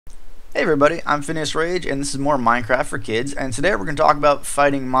Hey everybody, I'm Phineas and this is more Minecraft for kids, and today we're going to talk about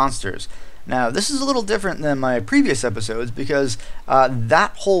fighting monsters. Now, this is a little different than my previous episodes because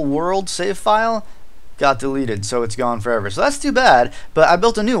that whole world save file got deleted, so it's gone forever. So that's too bad, but I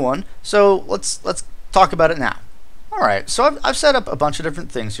built a new one, so let's talk about it now. Alright, so I've set up a bunch of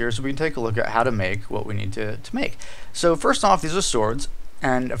different things here so we can take a look at how to make what we need to make. So first off, these are swords,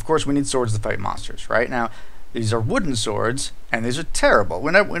 and of course we need swords to fight monsters, right? Now, these are wooden swords, and these are terrible.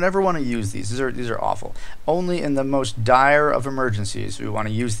 We never want to use these. These are awful. Only in the most dire of emergencies we want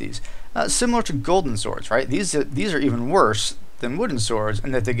to use these. Similar to golden swords, right? These are even worse than wooden swords,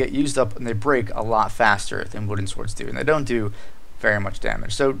 in that they get used up and they break a lot faster than wooden swords do, and they don't do very much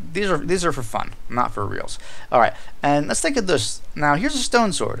damage. So these are for fun, not for reals. All right, and let's think of this. Now here's a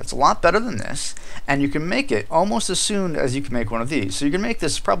stone sword. It's a lot better than this, and you can make it almost as soon as you can make one of these. So you can make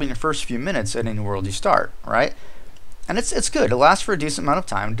this probably in your first few minutes at any world you start, right? And it's good. It lasts for a decent amount of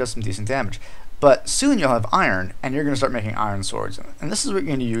time. It does some decent damage. But soon you'll have iron, and you're going to start making iron swords. And this is what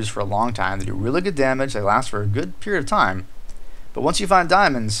you're going to use for a long time. They do really good damage. They last for a good period of time. But once you find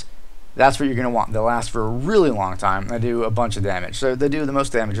diamonds, that's what you're going to want. They'll last for a really long time. They do a bunch of damage. So they do the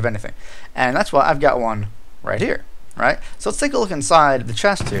most damage of anything. And that's why I've got one right here, right? So let's take a look inside the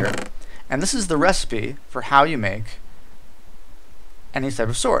chest here. And this is the recipe for how you make any type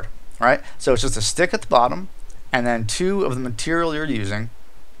of sword, right? So it's just a stick at the bottom, and then 2 of the material you're using,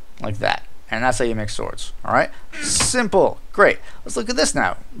 like that. And that's how you make swords, all right? Simple, great. Let's look at this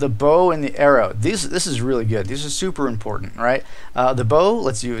now. The bow and the arrow. This is really good. These are super important, right? The bow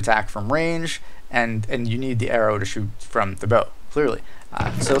lets you attack from range, and you need the arrow to shoot from the bow, clearly.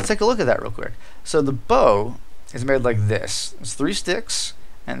 So let's take a look at that real quick. So the bow is made like this. It's 3 sticks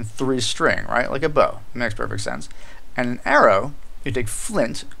and 3 string, right? Like a bow. It makes perfect sense. And an arrow, you take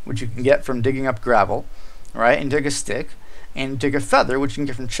flint, which you can get from digging up gravel, right? And take a stick, and you take a feather, which you can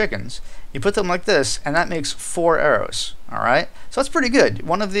get from chickens. You put them like this, and that makes 4 arrows, all right? So that's pretty good.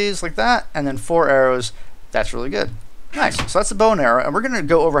 One of these like that, and then 4 arrows. That's really good. Nice. So that's the bow and arrow, and we're going to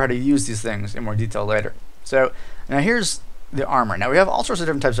go over how to use these things in more detail later. So now here's the armor. Now we have all sorts of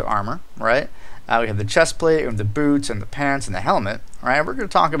different types of armor, right? We have the chest plate, we have the boots, and the pants, and the helmet, all right? We're going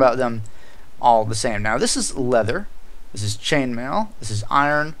to talk about them all the same. Now this is leather, this is chainmail, this is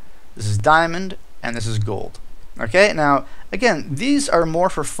iron, this is diamond, and this is gold. Okay, now again, these are more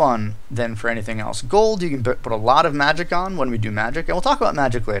for fun than for anything else. Gold you can put a lot of magic on when we do magic, and we'll talk about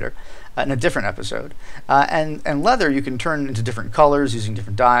magic later in a different episode. And leather you can turn into different colors using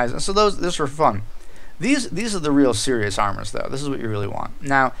different dyes, and so those are fun. These are the real serious armors, though. This is what you really want.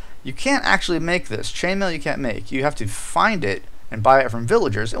 Now you can't actually make this chainmail. You can't make. You have to find it and buy it from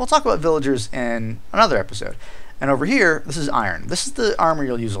villagers, and we'll talk about villagers in another episode. And over here, this is iron. This is the armor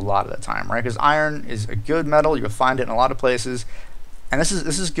you'll use a lot of the time, right? Because iron is a good metal. You'll find it in a lot of places. And this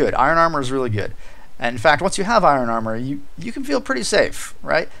is good. Iron armor is really good. And in fact, once you have iron armor, you can feel pretty safe,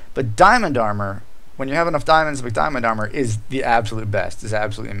 right? But diamond armor, when you have enough diamonds to make diamond armor, is the absolute best. It's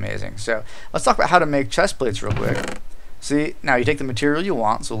absolutely amazing. So let's talk about how to make chest plates real quick. See, now you take the material you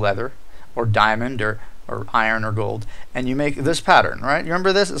want, so leather or diamond or iron or gold, and you make this pattern, right? You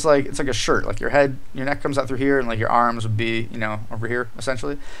remember this? It's like a shirt. Like your neck comes out through here, and like your arms would be, over here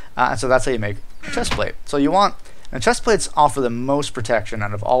essentially. And so that's how you make a chest plate. So and chest plates offer the most protection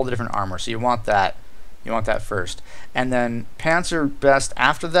out of all the different armor. So you want that first, and then pants are best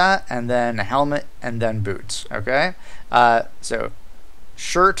after that, and then a helmet, and then boots. Okay, so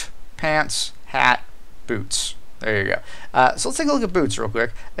shirt, pants, hat, boots. There you go. So let's take a look at boots real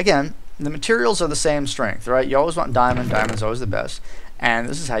quick. Again, the materials are the same strength, right? You always want diamond. Diamond's always the best. And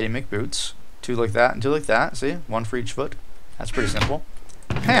this is how you make boots. 2 like that and 2 like that. See? 1 for each foot. That's pretty simple.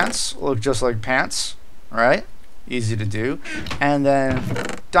 Pants look just like pants, right? Easy to do. And then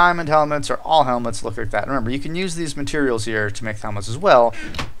diamond helmets, or all helmets, look like that. Remember, you can use these materials here to make helmets as well.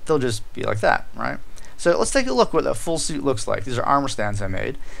 They'll just be like that, right? So let's take a look what a full suit looks like. These are armor stands I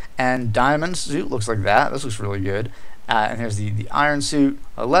made. And diamond suit looks like that. This looks really good. And here's the iron suit,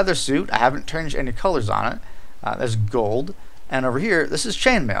 a leather suit. I haven't changed any colors on it. There's gold. And over here, this is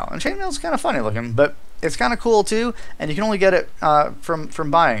chainmail. And chainmail is kind of funny looking, but it's kind of cool too. And you can only get it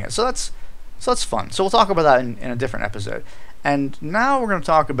from buying it. So that's fun. So we'll talk about that in a different episode. And now we're going to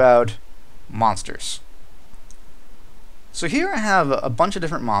talk about monsters. So here I have a bunch of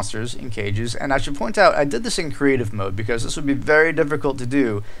different monsters in cages, and I should point out I did this in creative mode because this would be very difficult to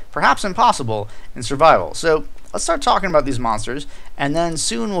do, perhaps impossible, in survival. So let's start talking about these monsters, and then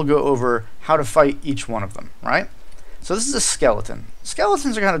soon we'll go over how to fight each one of them, right? So this is a skeleton.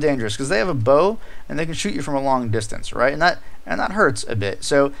 Skeletons are kind of dangerous because they have a bow and they can shoot you from a long distance, right? And that hurts a bit.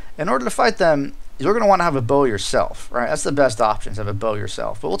 So in order to fight them, you're going to want to have a bow yourself, right? That's the best option, to have a bow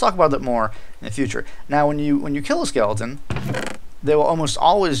yourself. But we'll talk about that more in the future. Now, when you kill a skeleton, they will almost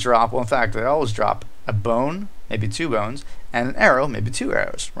always drop, well, in fact, they always drop a bone, maybe 2 bones, and an arrow, maybe 2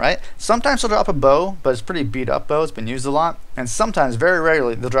 arrows, right? Sometimes they'll drop a bow, but it's a pretty beat up bow. It's been used a lot. And sometimes, very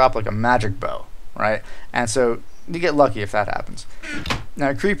rarely, they'll drop like a magic bow, right? And so you get lucky if that happens.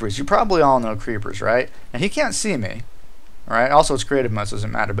 Now, creepers. You probably all know creepers, right? Now, he can't see me, right? Also, it's creative mode, so it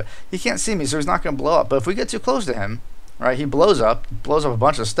doesn't matter. But he can't see me, so he's not going to blow up. But if we get too close to him, right, he blows up a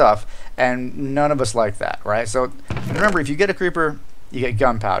bunch of stuff, and none of us like that, right? So remember, if you get a creeper, you get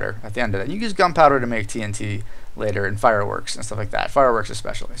gunpowder at the end of it. You use gunpowder to make TNT later, and fireworks and stuff like that. Fireworks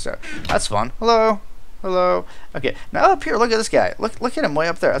especially. So that's fun. Hello. Hello. Okay, now up here, look at this guy. Look at him way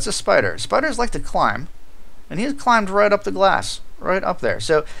up there. That's a spider. Spiders like to climb, and he's climbed right up the glass, right up there.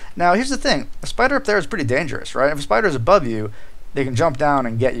 So now here's the thing. A spider up there is pretty dangerous, right? If a spider is above you, they can jump down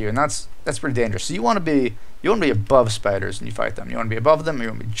and get you, and that's pretty dangerous. So you want to be above spiders when you fight them. You want to be above them. You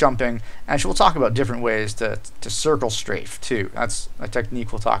want to be jumping. Actually, we'll talk about different ways to circle strafe too. That's a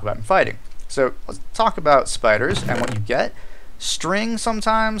technique we'll talk about in fighting. So let's talk about spiders and what you get. String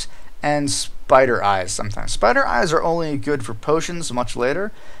sometimes, and spider eyes sometimes. Spider eyes are only good for potions much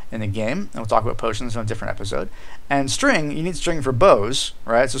later in the game, and we'll talk about potions in a different episode. And string, you need string for bows,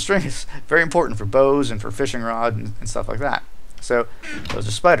 right? So string is very important for bows and for fishing rod and stuff like that. So those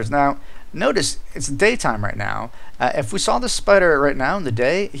are spiders. Now, notice it's daytime right now. If we saw this spider right now in the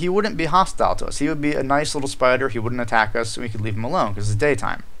day, he wouldn't be hostile to us. He would be a nice little spider. He wouldn't attack us, so we could leave him alone because it's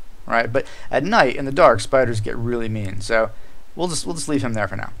daytime, right? But at night, in the dark, spiders get really mean. So we'll just leave him there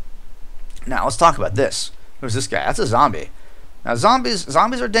for now. Now let's talk about this. Who's this guy? That's a zombie. Now zombies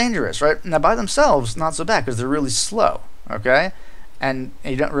are dangerous, right? Now by themselves, not so bad because they're really slow, okay? And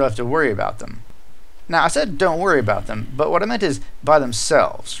you don't really have to worry about them. Now, I said don't worry about them, but what I meant is by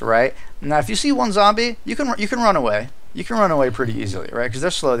themselves, right? Now, if you see one zombie, you can run away. You can run away pretty easily, right? Because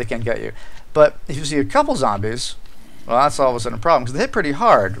they're slow, they can't get you. But if you see a couple zombies, well, that's all of a sudden a problem because they hit pretty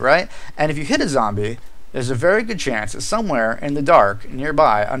hard, right? And if you hit a zombie, there's a very good chance that somewhere in the dark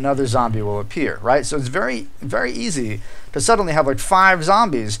nearby another zombie will appear, right? So it's very, very easy to suddenly have like 5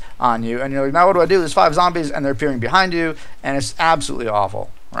 zombies on you, and you're like, now what do I do? There's 5 zombies, and they're appearing behind you, and it's absolutely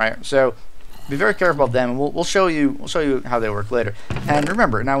awful, right? So be very careful about them, and we'll show you how they work later. And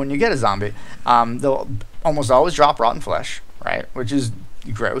remember, now when you get a zombie, they'll almost always drop rotten flesh, right? Which is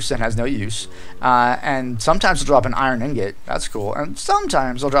gross and has no use. And sometimes they'll drop an iron ingot. That's cool. And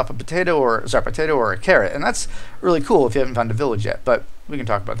sometimes they'll drop a potato or a carrot, and that's really cool if you haven't found a village yet. But we can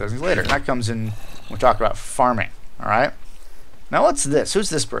talk about those things later. That comes in when we talk about farming. All right. Now what's this? Who's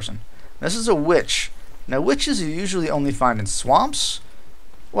this person? This is a witch. Now witches you usually only find in swamps.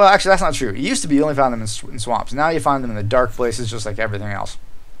 Well, actually, that's not true. It used to be you only found them in swamps. Now you find them in the dark places, just like everything else.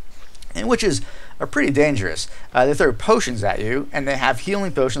 And witches are pretty dangerous. They throw potions at you, and they have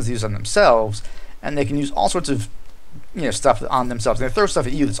healing potions to use on themselves, and they can use all sorts of stuff on themselves. And they throw stuff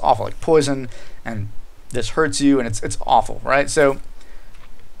at you that's awful, like poison, and this hurts you, and it's awful, right? So,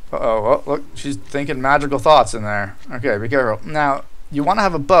 oh, look, she's thinking magical thoughts in there. Okay, be careful. Now, you want to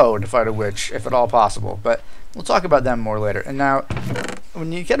have a bow to fight a witch, if at all possible, but we'll talk about them more later. And now,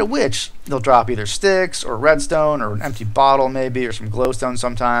 when you get a witch, they'll drop either sticks or redstone or an empty bottle maybe, or some glowstone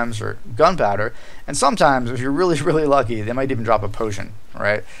sometimes, or gunpowder. And sometimes, if you're really, really lucky, they might even drop a potion,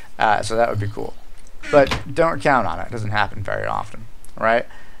 right? So that would be cool. But don't count on it. It doesn't happen very often, right?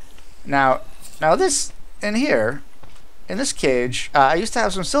 Now this in here, in this cage, I used to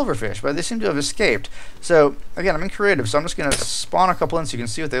have some silverfish, but they seem to have escaped. So again, I'm in creative, so I'm just going to spawn a couple in so you can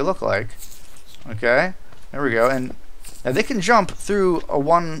see what they look like. Okay, there we go. And now they can jump through a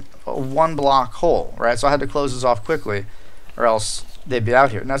one block hole, right? So I had to close this off quickly, or else they'd be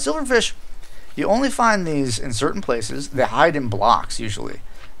out here. Now silverfish, you only find these in certain places. They hide in blocks usually,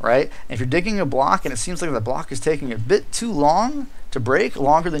 right? And if you're digging a block and it seems like the block is taking a bit too long to break,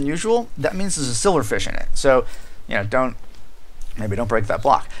 longer than usual, that means there's a silverfish in it. So don't break that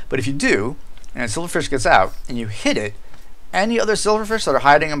block. But if you do, and a silverfish gets out and you hit it, any other silverfish that are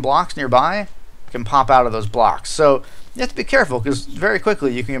hiding in blocks nearby can pop out of those blocks. So you have to be careful because very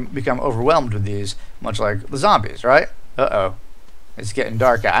quickly you can become overwhelmed with these, much like the zombies, right? Uh-oh. It's getting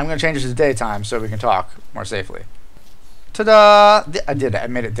dark out. I'm going to change it to daytime so we can talk more safely. Ta-da! I did it. I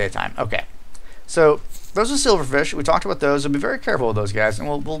made it daytime. Okay. So those are silverfish. We talked about those. So be very careful with those guys, and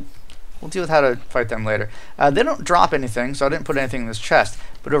we'll deal with how to fight them later. They don't drop anything, so I didn't put anything in this chest.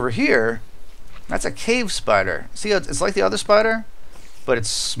 But over here, that's a cave spider. See, it's like the other spider, but it's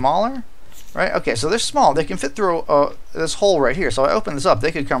smaller, right? Okay, so they're small. They can fit through this hole right here. So I open this up.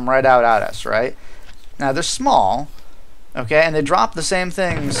 They could come right out at us, right? Now, they're small, Okay, and they drop the same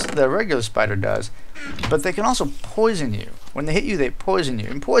things that a regular spider does, but they can also poison you. When they hit you, they poison you.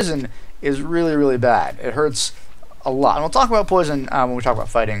 And poison is really, really bad. It hurts a lot. And we'll talk about poison when we talk about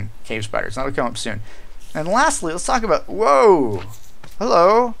fighting cave spiders. That'll come up soon. And lastly, let's talk about... Whoa!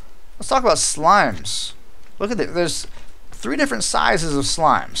 Hello! Let's talk about slimes. Look at this. There's 3 different sizes of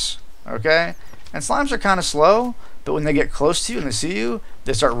slimes. Okay? And slimes are kind of slow, but when they get close to you and they see you,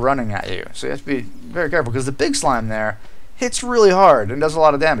 they start running at you. So you have to be very careful, because the big slime there hits really hard and does a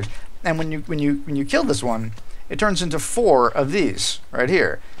lot of damage. And when you kill this one, it turns into 4 of these right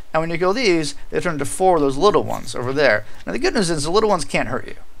here. And when you kill these, they turn into 4 of those little ones over there. Now the good news is the little ones can't hurt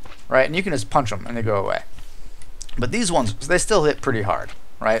you, right? And you can just punch them and they go away. But these ones, they still hit pretty hard,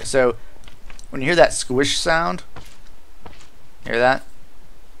 right? So when you hear that squish sound, hear that?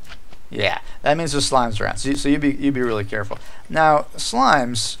 Yeah, that means there's slimes around. So you be really careful. Now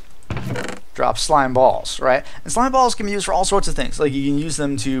slimes drop slime balls, right? And slime balls can be used for all sorts of things. Like you can use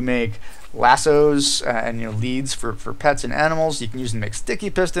them to make lassos and leads for pets and animals. You can use them to make sticky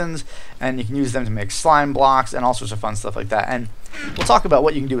pistons, and you can use them to make slime blocks and all sorts of fun stuff like that. And we'll talk about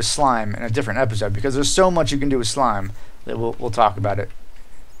what you can do with slime in a different episode, because there's so much you can do with slime that we'll talk about it,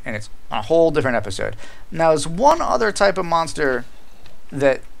 and it's a whole different episode. Now there's one other type of monster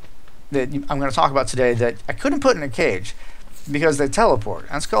that I'm going to talk about today that I couldn't put in a cage because they teleport.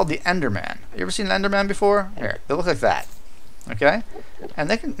 And it's called the Enderman. You ever seen an Enderman before? Here, they look like that. Okay? And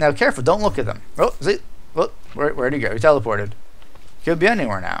they can... Now, careful. Don't look at them. Oh, see? Oh, where'd he go? He teleported. Could be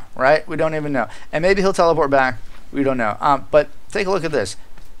anywhere now, right? We don't even know. And maybe he'll teleport back. We don't know. But take a look at this.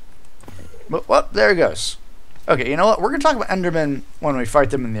 Well, there he goes. Okay, you know what? We're going to talk about Endermen when we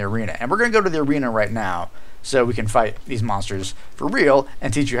fight them in the arena. And we're going to go to the arena right now so we can fight these monsters for real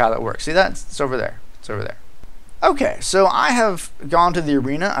and teach you how that works. See that? It's over there. It's over there. Okay, so I have gone to the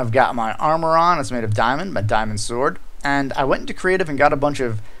arena. I've got my armor on. It's made of diamond, my diamond sword. And I went into creative and got a bunch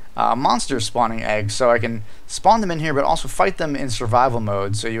of monster spawning eggs so I can spawn them in here, but also fight them in survival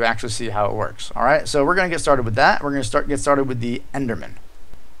mode so you actually see how it works. Alright, so we're going to get started with that. We're going to get started with the Enderman.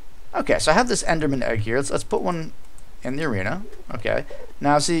 Okay, so I have this Enderman egg here. Let's put one in the arena. Okay,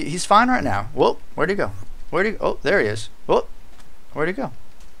 now see, he's fine right now. Whoa, where'd he go? Where'd he go? Oh, there he is. Whoa, where'd he go?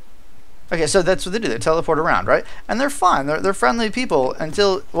 Okay, so that's what they do. They teleport around, right? And they're fine. They're friendly people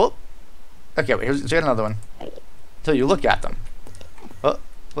until... Whoop. Okay, wait. Here's another one. Until you look at them. Oh,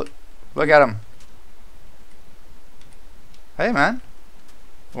 look at them. Hey, man.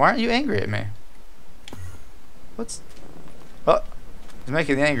 Why aren't you angry at me? What's... Oh, he's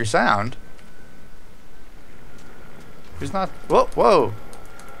making the angry sound. He's not... Whoa.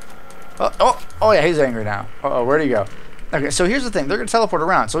 Oh, yeah, he's angry now. Uh-oh, where'd he go? Okay, so here's the thing. They're going to teleport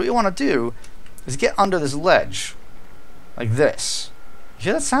around. So what you want to do is get under this ledge. Like this. You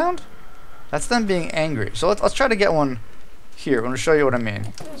hear that sound? That's them being angry. So let's try to get one here. I'm going to show you what I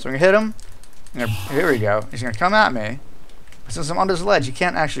mean. So I'm going to hit him. Here we go. He's going to come at me. But since I'm under this ledge, he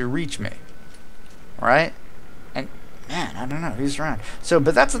can't actually reach me. Right? And, man, I don't know. He's around. So,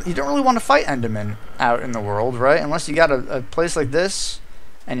 but you don't really want to fight Endermen out in the world, right? Unless you got a place like this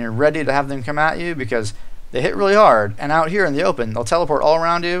and you're ready to have them come at you, because they hit really hard, and out here in the open, they'll teleport all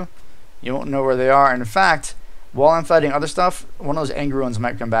around you. You won't know where they are. And in fact, while I'm fighting other stuff, one of those angry ones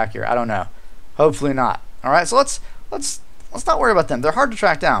might come back here. I don't know. Hopefully not. All right, so let's not worry about them. They're hard to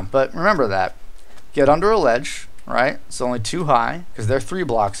track down, but remember that. Get under a ledge, right? It's only 2 high because they're 3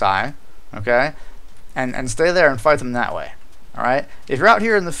 blocks high. Okay, and stay there and fight them that way. All right. If you're out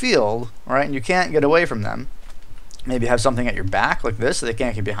here in the field, all right, and you can't get away from them, maybe have something at your back like this so they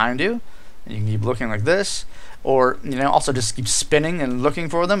can't get behind you. And you can keep looking like this, or also just keep spinning and looking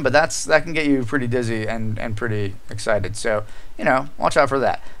for them. But that can get you pretty dizzy and pretty excited. So watch out for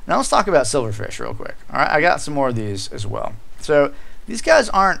that. Now let's talk about silverfish real quick. All right, I got some more of these as well. So these guys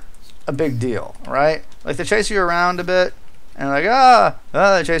aren't a big deal, right? Like they chase you around a bit, and like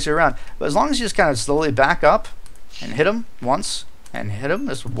they chase you around. But as long as you just kind of slowly back up and hit them once and hit them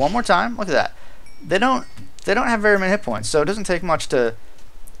just one more time, look at that. They don't have very many hit points, so it doesn't take much to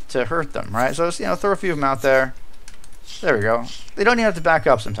hurt them, right? So just, throw a few of them out there. There we go. They don't even have to back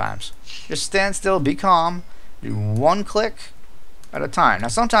up sometimes. Just stand still, be calm, do 1 click at a time. Now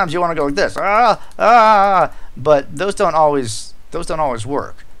sometimes you want to go like this, but those don't always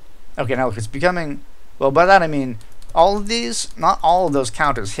work. Okay, now look, it's becoming, well, by that I mean all of these, not all of those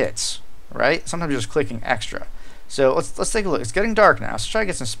count as hits, right? Sometimes you're just clicking extra. So let's take a look. It's getting dark now, so try to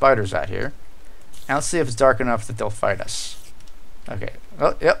get some spiders out here. And let's see if it's dark enough that they'll fight us. Okay.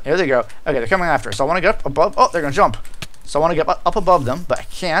 Oh, yep. Here they go. Okay, they're coming after us. So I want to get up above. Oh, they're going to jump. So I want to get up above them, but I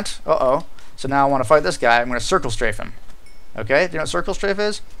can't. Uh-oh. So now I want to fight this guy. I'm going to circle strafe him. Okay? Do you know what circle strafe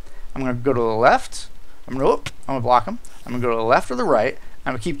is? I'm going to go to the left, I'm gonna block him. I'm gonna go to the left or the right.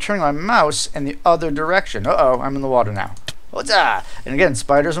 I'm gonna keep turning my mouse in the other direction. Uh-oh, I'm in the water now. And again,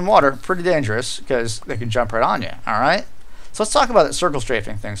 spiders in water, pretty dangerous because they can jump right on you. All right. So let's talk about that circle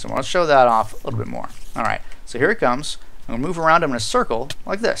strafing thing some more. Let's show that off a little bit more. All right. So here he comes. I'm gonna move around him in a circle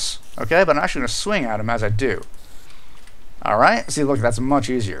like this. Okay, but I'm actually gonna swing at him as I do. All right. See, look, that's much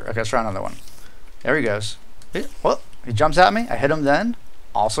easier. Okay, let's try another one. There he goes. Well, he jumps at me. I hit him then.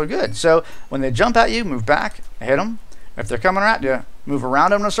 Also good. So when they jump at you, move back, hit them. If they're coming at you, move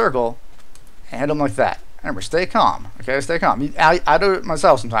around them in a circle and hit them like that. Remember, stay calm. Okay, stay calm. I do it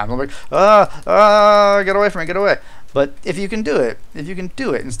myself sometimes. I'm like, get away from me, get away. But if you can do it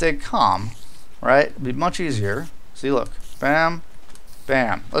and stay calm, right, it'll be much easier. See, look, bam,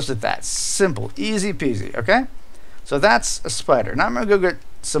 bam. Let's do that. Simple, easy peasy. Okay, so that's a spider. Now I'm gonna go get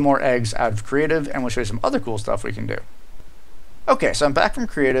some more eggs out of creative, and we'll show you some other cool stuff we can do. Okay, so I'm back from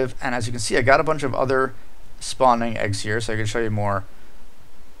creative, and as you can see, I got a bunch of other spawning eggs here, so I can show you more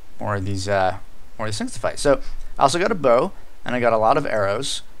of these things to fight. So I also got a bow, and I got a lot of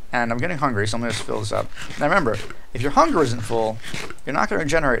arrows, and I'm getting hungry, so I'm going to fill this up. Now remember, if your hunger isn't full, you're not going to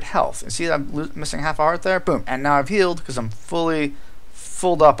regenerate health. You see I'm missing half a heart there? Boom. And now I've healed because I'm fully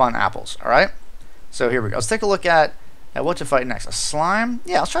filled up on apples. All right? So here we go. Let's take a look at what to fight next. A slime?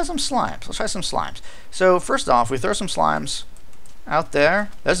 Yeah, let's try some slimes. So first off, we throw some slimes out there.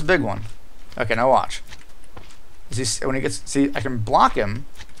 That's a big one. Okay, now watch. When he gets, see, I can block him,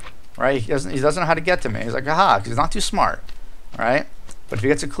 right? He doesn't know how to get to me. He's like, aha, because he's not too smart, right? But if he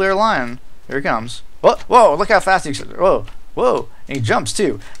gets a clear line, here he comes. Whoa, look how fast he, whoa, and he jumps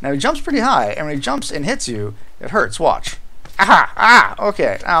too. Now he jumps pretty high, and when he jumps and hits you, it hurts. Watch.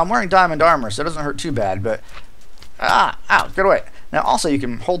 Okay. Now I'm wearing diamond armor, so it doesn't hurt too bad, but ow, get away. Now also you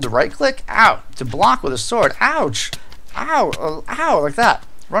can hold the right click, to block with a sword. Ouch, ow, like that.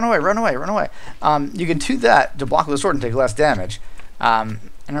 Run away. You can do that to block with a sword and take less damage. And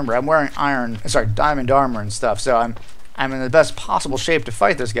remember, I'm wearing diamond armor and stuff, so I'm in the best possible shape to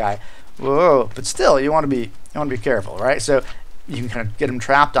fight this guy. Whoa! But still, you want to be careful, right? So you can kind of get him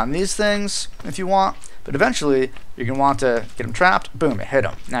trapped on these things if you want, but eventually you're gonna want to get him trapped. Boom! Hit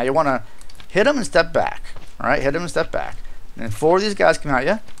him. Now you want to hit him and step back. All right, hit him and step back. And then 4 of these guys come at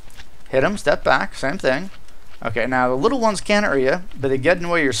you. Hit him, step back, same thing. Okay, now the little ones can't hurt you, but they get in the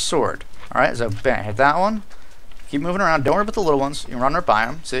way of your sword. All right, so bam, hit that one. Keep moving around. Don't worry about the little ones. You can run right by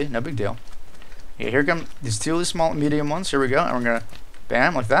them. See, no big deal. Yeah, here come these 2 of these small, medium ones. Here we go, and we're gonna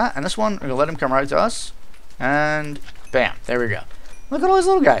bam like that. And this one, we're gonna let him come right to us, and bam, there we go. Look at all these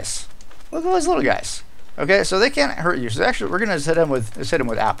little guys. Okay, so they can't hurt you. So actually, we're gonna just hit him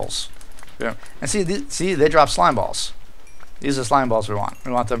with apples. Boom. And see, they drop slime balls. These are the slime balls we want.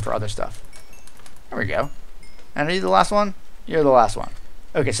 We want them for other stuff. There we go. And are you the last one? You're the last one.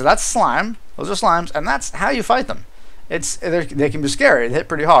 Okay, so that's slime. Those are slimes, and that's how you fight them. They can be scary. They hit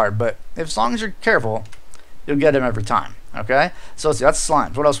pretty hard, but as long as you're careful, you'll get them every time. Okay? So let's see. That's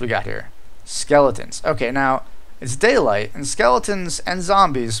slimes. What else we got here? Skeletons. Okay, now it's daylight, and skeletons and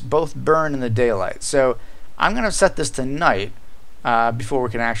zombies both burn in the daylight. So I'm gonna set this to night before we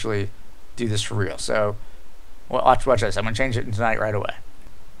can actually do this for real. So watch this. I'm gonna change it to night right away.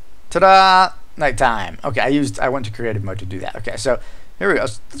 Ta-da! Nighttime. Okay, I went to creative mode to do that. Okay, so here we go.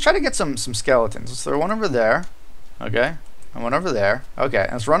 Let's try to get some skeletons. Let's throw one over there. Okay, and one over there. Okay,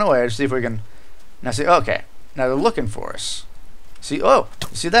 let's run away to see if we can. Now see. Okay, now they're looking for us. See? You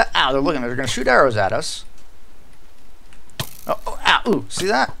see that? Ow! They're looking. They're gonna shoot arrows at us. Ow! Ooh! See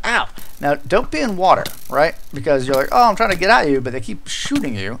that? Ow! Now don't be in water, right? Because you're like, oh, I'm trying to get at you, but they keep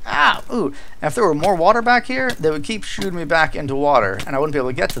shooting you. Ow! Ooh! And if there were more water back here, they would keep shooting me back into water, and I wouldn't be able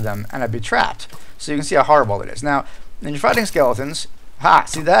to get to them, and I'd be trapped. So you can see how horrible it is. Now, when you're fighting skeletons,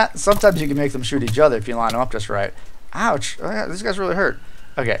 see that? Sometimes you can make them shoot each other if you line them up just right. Ouch! Oh, yeah, this guy's really hurt.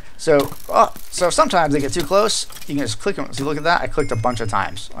 Okay, so sometimes they get too close. You can just click them. See, look at that. I clicked a bunch of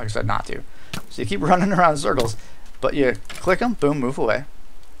times. Like I said, not to. So you keep running around in circles, but you click them. Boom, move away.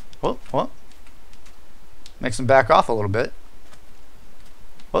 Whoop. Makes them back off a little bit.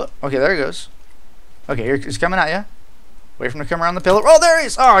 Okay, there he goes. Okay, he's coming at you. Wait for him to come around the pillar. Oh, there he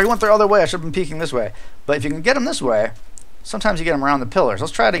is! Oh, he went the other way. I should have been peeking this way. But if you can get him this way, sometimes you get him around the pillars.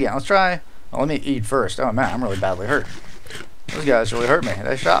 Let's try it again. Let's try. Well, let me eat first. Oh man, I'm really badly hurt. Those guys really hurt me.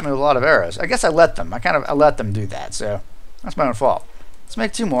 They shot me with a lot of arrows. I guess I let them. I let them do that. So that's my own fault. Let's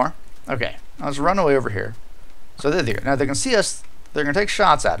make 2 more. Okay, let's run away over here. So they're there. Now they can see us. They're gonna take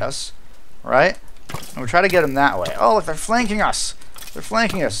shots at us, right? And we try to get them that way. Oh, look, they're flanking us. They're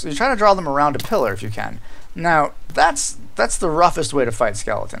flanking us. So you try to draw them around a pillar if you can. Now that's the roughest way to fight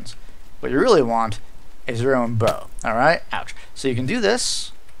skeletons. What you really want is your own bow. All right? Ouch. So you can do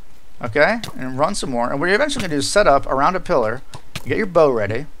this. Okay, and run some more. And what you're eventually going to do is set up around a pillar, get your bow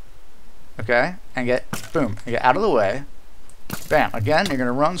ready, okay, and get, boom, and get out of the way. Bam, again, you're going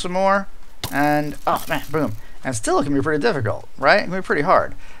to run some more, and, oh, man, boom. And still it can be pretty difficult, right? It can be pretty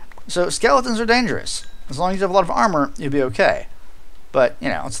hard. So skeletons are dangerous. As long as you have a lot of armor, you'll be okay. But, you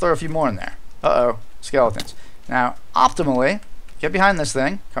know, let's throw a few more in there. Uh-oh, skeletons. Now, optimally, get behind this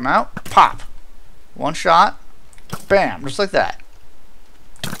thing, come out, pop. One shot, bam, just like that.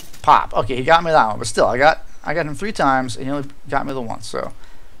 Pop. Okay, he got me that one, but still, I got him 3 times, and he only got me the once. So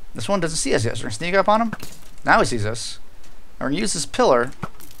this one doesn't see us yet. So we're gonna sneak up on him. Now he sees us. And we're gonna use this pillar,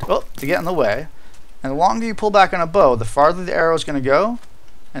 to get in the way. And the longer you pull back on a bow, the farther the arrow is gonna go.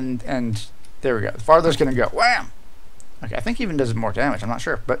 And there we go. The farther it's gonna go. Wham! Okay, I think he even does more damage. I'm not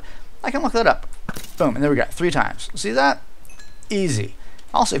sure, but I can look that up. Boom, and there we go. 3 times. See that? Easy.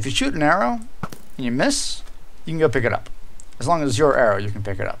 Also, if you shoot an arrow and you miss, you can go pick it up. As long as it's your arrow, you can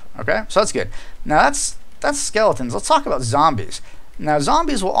pick it up. Okay, so that's good. Now that's skeletons. Let's talk about zombies. Now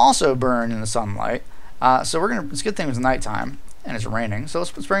zombies will also burn in the sunlight. So it's a good thing it's nighttime and it's raining. So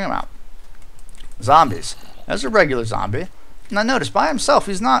let's bring them out. Zombies. There's a regular zombie. Now notice, by himself,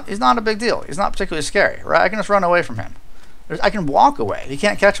 he's not a big deal. He's not particularly scary, right? I can just run away from him. I can walk away. He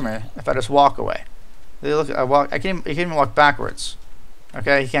can't catch me if I just walk away. I can't even walk backwards.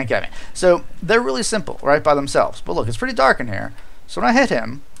 Okay, he can't get me. So they're really simple, right, by themselves. But look, it's pretty dark in here. So when I hit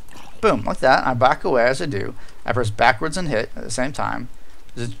him, boom, like that, I back away as I do. I press backwards and hit at the same time.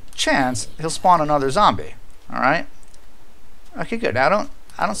 There's a chance he'll spawn another zombie. All right. Okay, good. Now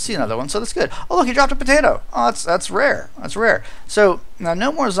I don't see another one, so that's good. Oh, look, he dropped a potato. Oh, that's rare. That's rare. So now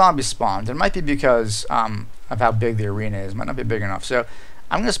no more zombies spawned. It might be because of how big the arena is. It might not be big enough. So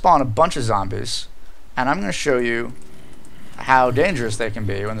I'm going to spawn a bunch of zombies, and I'm going to show you how dangerous they can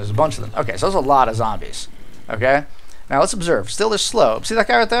be when there's a bunch of them. Okay, so there's a lot of zombies. Okay, now let's observe. Still, they're slow. See that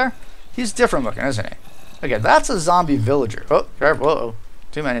guy right there? He's different looking, isn't he? Okay, that's a zombie villager. Oh, careful. Uh-oh.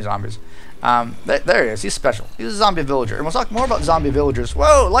 Too many zombies. There he is. He's special. He's a zombie villager. And we'll talk more about zombie villagers.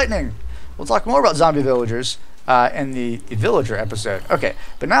 Whoa, lightning! We'll talk more about zombie villagers in the villager episode. Okay,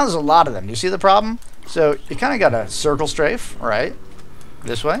 but now there's a lot of them. Do you see the problem? So you kind of got a circle strafe, right?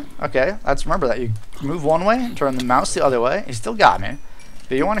 This way. Okay, remember that. You move one way and turn the mouse the other way. He still got me.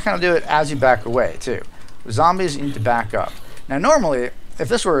 But you want to kind of do it as you back away, too. With zombies, you need to back up. Now, normally, if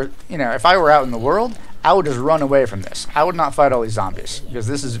this were, if I were out in the world, I would just run away from this. I would not fight all these zombies, because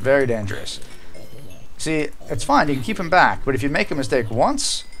this is very dangerous. See, it's fine. You can keep them back. But if you make a mistake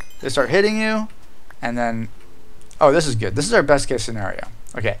once, they start hitting you, and then... Oh, this is good. This is our best case scenario.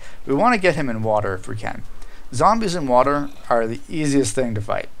 Okay, we want to get him in water if we can. Zombies in water are the easiest thing to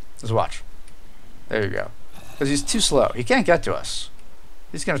fight. Just watch. There you go. Because he's too slow. He can't get to us.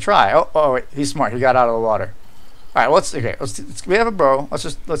 He's gonna try. Oh, wait. He's smart. He got out of the water. All right. We have a bow. Let's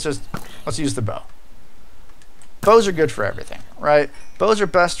use the bow. Bows are good for everything, right? Bows are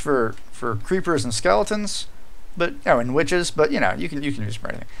best for creepers and skeletons, but and witches. But you can use for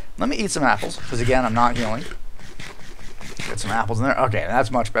anything. Let me eat some apples because again, I'm not healing. Get some apples in there. Okay, that's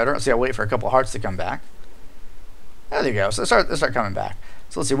much better. Let's see. I'll wait for a couple of hearts to come back. There you go. So they start coming back.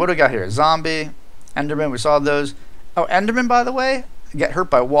 So let's see. What do we got here? Zombie, Enderman. We saw those. Oh, Enderman, by the way, get hurt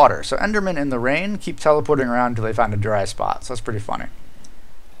by water. So Enderman in the rain keep teleporting around until they find a dry spot. So that's pretty funny.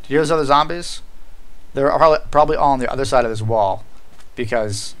 Do you hear those other zombies? They're probably all on the other side of this wall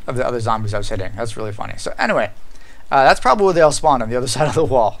because of the other zombies I was hitting. That's really funny. So anyway, that's probably where they all spawned, on the other side of the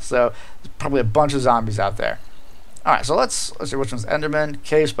wall. So there's probably a bunch of zombies out there. All right. So let's see which one's Enderman,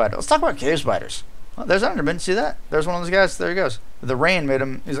 cave spider. Let's talk about cave spiders. Oh, there's Enderman. See that? There's one of those guys. There he goes. The rain made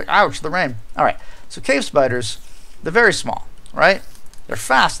him. He's like, ouch, the rain. All right. So cave spiders, they're very small, right? They're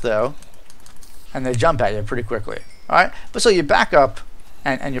fast though, and they jump at you pretty quickly. All right. But so you back up,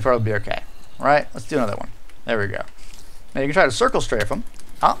 and you'll probably be okay. All right. Let's do another one. There we go. Now you can try to circle strafe him.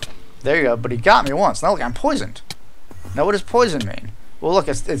 Oh, there you go. But he got me once. Now look, I'm poisoned. Now what does poison mean? Well, look,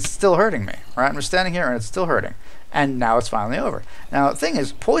 it's still hurting me. All right. I'm just standing here, and it's still hurting. And now it's finally over. Now the thing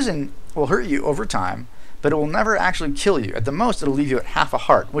is, poison will hurt you over time, but it will never actually kill you. At the most, it'll leave you at half a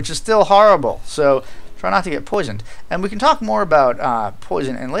heart, which is still horrible. So try not to get poisoned. And we can talk more about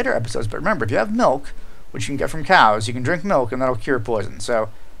poison in later episodes, but remember, if you have milk, which you can get from cows, you can drink milk and that'll cure poison. So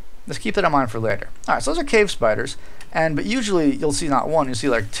let's keep that in mind for later. All right, so those are cave spiders, but usually you'll see not one, you'll see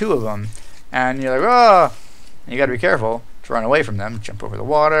like 2 of them, and you're like, oh, and you got to be careful to run away from them. Jump over the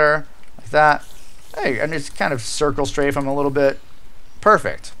water, like that. Hey, and just kind of circle strafe them a little bit.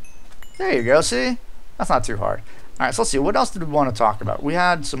 Perfect. There you go, see? That's not too hard. All right, so let's see. What else did we want to talk about? We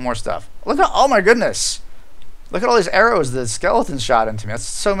had some more stuff. Look at, oh my goodness. Look at all these arrows the skeletons shot into me. That's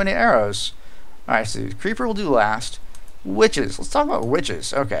so many arrows. All right, so creeper will do last. Witches. Let's talk about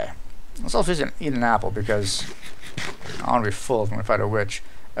witches. Okay. Let's also just eat an apple because I want to be full when we fight a witch.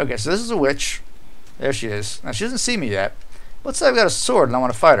 Okay, so this is a witch. There she is. Now she doesn't see me yet. Let's say I've got a sword and I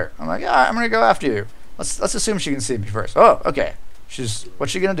want to fight her. I'm like, yeah, I'm gonna go after you. Let's assume she can see me first. Oh, okay.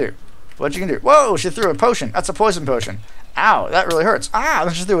 What's she gonna do? What's she gonna do? Whoa! She threw a potion. That's a poison potion. Ow! That really hurts. Ah!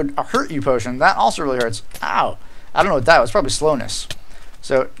 Then she threw a hurt you potion. That also really hurts. Ow! I don't know what that was. Probably slowness.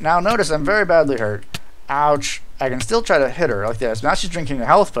 So now notice I'm very badly hurt. Ouch! I can still try to hit her like this. Now she's drinking a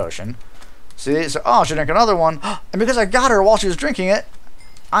health potion. See? So she drank another one, and because I got her while she was drinking it,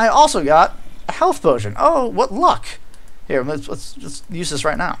 I also got a health potion. Oh, what luck! Here, let's use this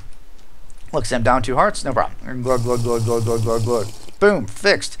right now. Look, Sam, down 2 hearts, no problem. Glug, glug, glug, glug, glug, glug, glug. Boom,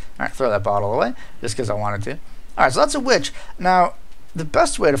 fixed. All right, throw that bottle away, just because I wanted to. All right, so that's a witch. Now, the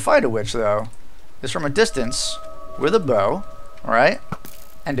best way to fight a witch, though, is from a distance with a bow, all right?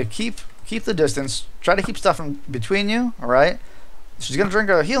 And to keep the distance, try to keep stuff in between you, all right? She's going to drink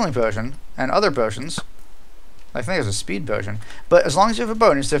a healing potion and other potions. I think it's a speed potion. But as long as you have a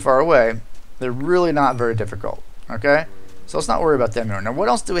bow and you stay far away, they're really not very difficult, okay? So let's not worry about them anymore. Now, what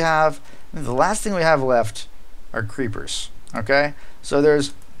else do we have? The last thing we have left are creepers, okay? So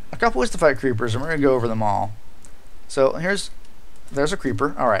there's a couple ways to fight creepers, and we're going to go over them all. So there's a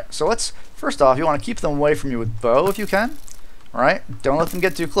creeper. All right, so first off, you want to keep them away from you with bow if you can, all right? Don't let them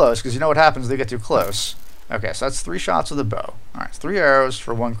get too close, because you know what happens if they get too close. Okay, so that's 3 shots with a bow. All right, 3 arrows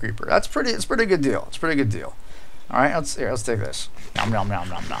for 1 creeper. It's a pretty good deal. It's a pretty good deal. All right, let's take this. Nom, nom, nom,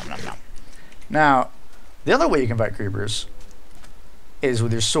 nom, nom, nom, nom. Now, the other way you can fight creepers is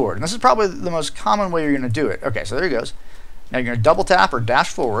with your sword. And this is probably the most common way you're going to do it. Okay, so there he goes. Now you're going to double tap or dash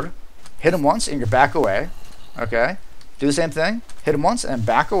forward, hit him once, and you back away. Okay, do the same thing. Hit him once and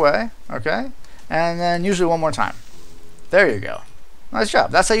back away. Okay, and then usually one more time. There you go. Nice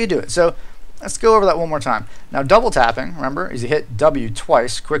job. That's how you do it. So let's go over that one more time. Now double tapping, remember, is you hit W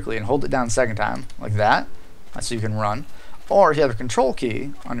twice quickly and hold it down the second time, like that. That's so you can run. Or if you have a control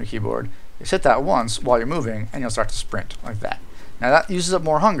key on your keyboard, you hit that once while you're moving, and you'll start to sprint like that. Now that uses up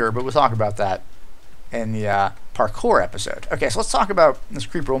more hunger, but we'll talk about that in the parkour episode. Okay, so let's talk about this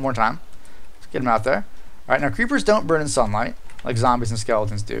creeper one more time. Let's get him out there. All right, now creepers don't burn in sunlight like zombies and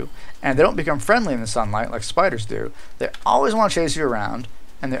skeletons do, and they don't become friendly in the sunlight like spiders do. They always want to chase you around,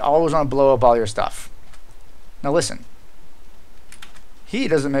 and they always want to blow up all your stuff. Now listen. He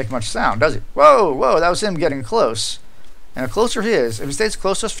doesn't make much sound, does he? Whoa, whoa, that was him getting close. And the closer he is, if he stays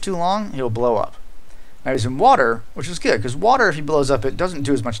close to us for too long, he'll blow up. Now he's in water, which is good, because water, if he blows up, it doesn't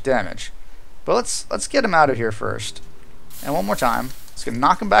do as much damage. But let's get him out of here first. And one more time. Let's gonna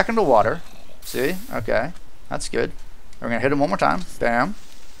knock him back into water. See? Okay. That's good. We're gonna hit him one more time. Bam.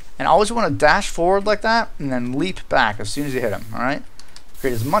 And always want to dash forward like that, and then leap back as soon as you hit him. Alright?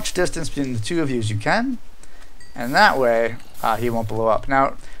 Create as much distance between the two of you as you can. And that way, he won't blow up.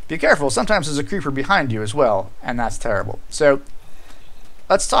 Now, be careful. Sometimes there's a creeper behind you as well, and that's terrible. So,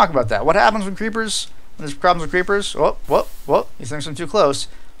 let's talk about that. What happens when creepers... There's problems with creepers. Whoop, whoop, whoop. These things are too close.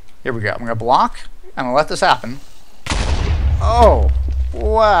 Here we go. I'm going to block. I'm going to let this happen. Oh,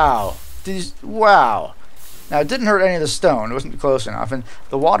 wow. Wow. Now, it didn't hurt any of the stone. It wasn't close enough. And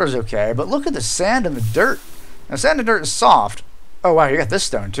the water's okay. But look at the sand and the dirt. Now, sand and dirt is soft. Oh, wow. You got this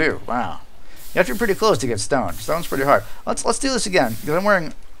stone, too. Wow. You have to be pretty close to get stone. Stone's pretty hard. Let's do this again. Because I'm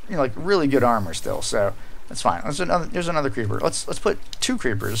wearing, like really good armor still. So, that's fine. Here's another creeper. Let's put 2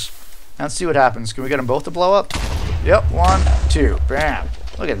 creepers. Let's see what happens. Can we get them both to blow up? Yep, 1, 2. Bam.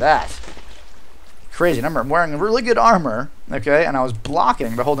 Look at that. Crazy. Remember, I'm wearing really good armor, okay, and I was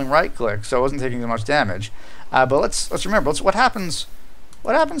blocking by holding right click, so I wasn't taking as much damage. But let's remember, what happens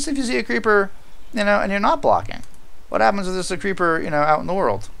if you see a creeper, and you're not blocking? What happens if there's a creeper, out in the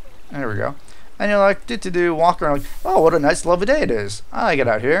world? There we go. And you're like, walk around like, oh, what a nice, lovely day it is. I get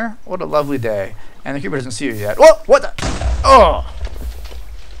out here. What a lovely day. And the creeper doesn't see you yet. Whoa, what the? Oh!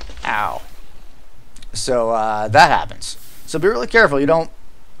 Ow. So that happens. So be really careful. You don't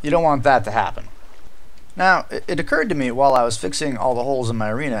want that to happen. Now, it occurred to me while I was fixing all the holes in my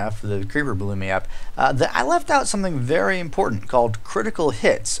arena after the creeper blew me up that I left out something very important called critical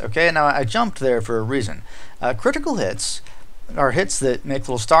hits. Okay, now I jumped there for a reason. Critical hits are hits that make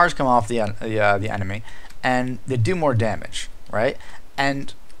little stars come off the enemy, and they do more damage, right?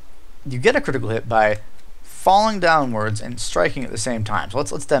 And you get a critical hit by falling downwards and striking at the same time. So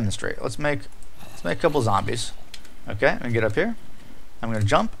let's demonstrate. Let's make a couple zombies. Okay, I'm gonna get up here. I'm gonna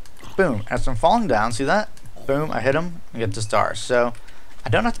jump. Boom. As I'm falling down, see that? Boom, I hit him and get the stars. So I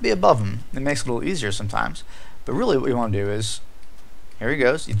don't have to be above him. It makes it a little easier sometimes. But really what you want to do is, here he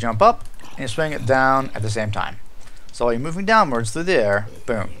goes, you jump up and you swing it down at the same time. So while you're moving downwards through the air,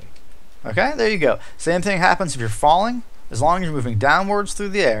 boom. Okay, there you go. Same thing happens if you're falling. As long as you're moving downwards through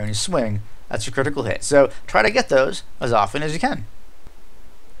the air and you swing, that's your critical hit. So try to get those as often as you can.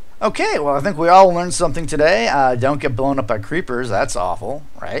 Okay, well, I think we all learned something today. Don't get blown up by creepers. That's awful,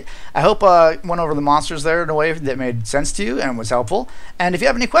 right? I hope I went over the monsters there in a way that made sense to you and was helpful. And if you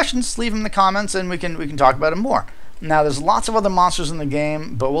have any questions, leave them in the comments and we can talk about them more. Now, there's lots of other monsters in the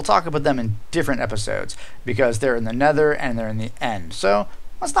game, but we'll talk about them in different episodes because they're in the Nether and they're in the End. So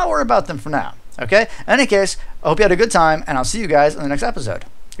let's not worry about them for now, okay? In any case, I hope you had a good time, and I'll see you guys in the next episode.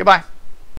 Goodbye.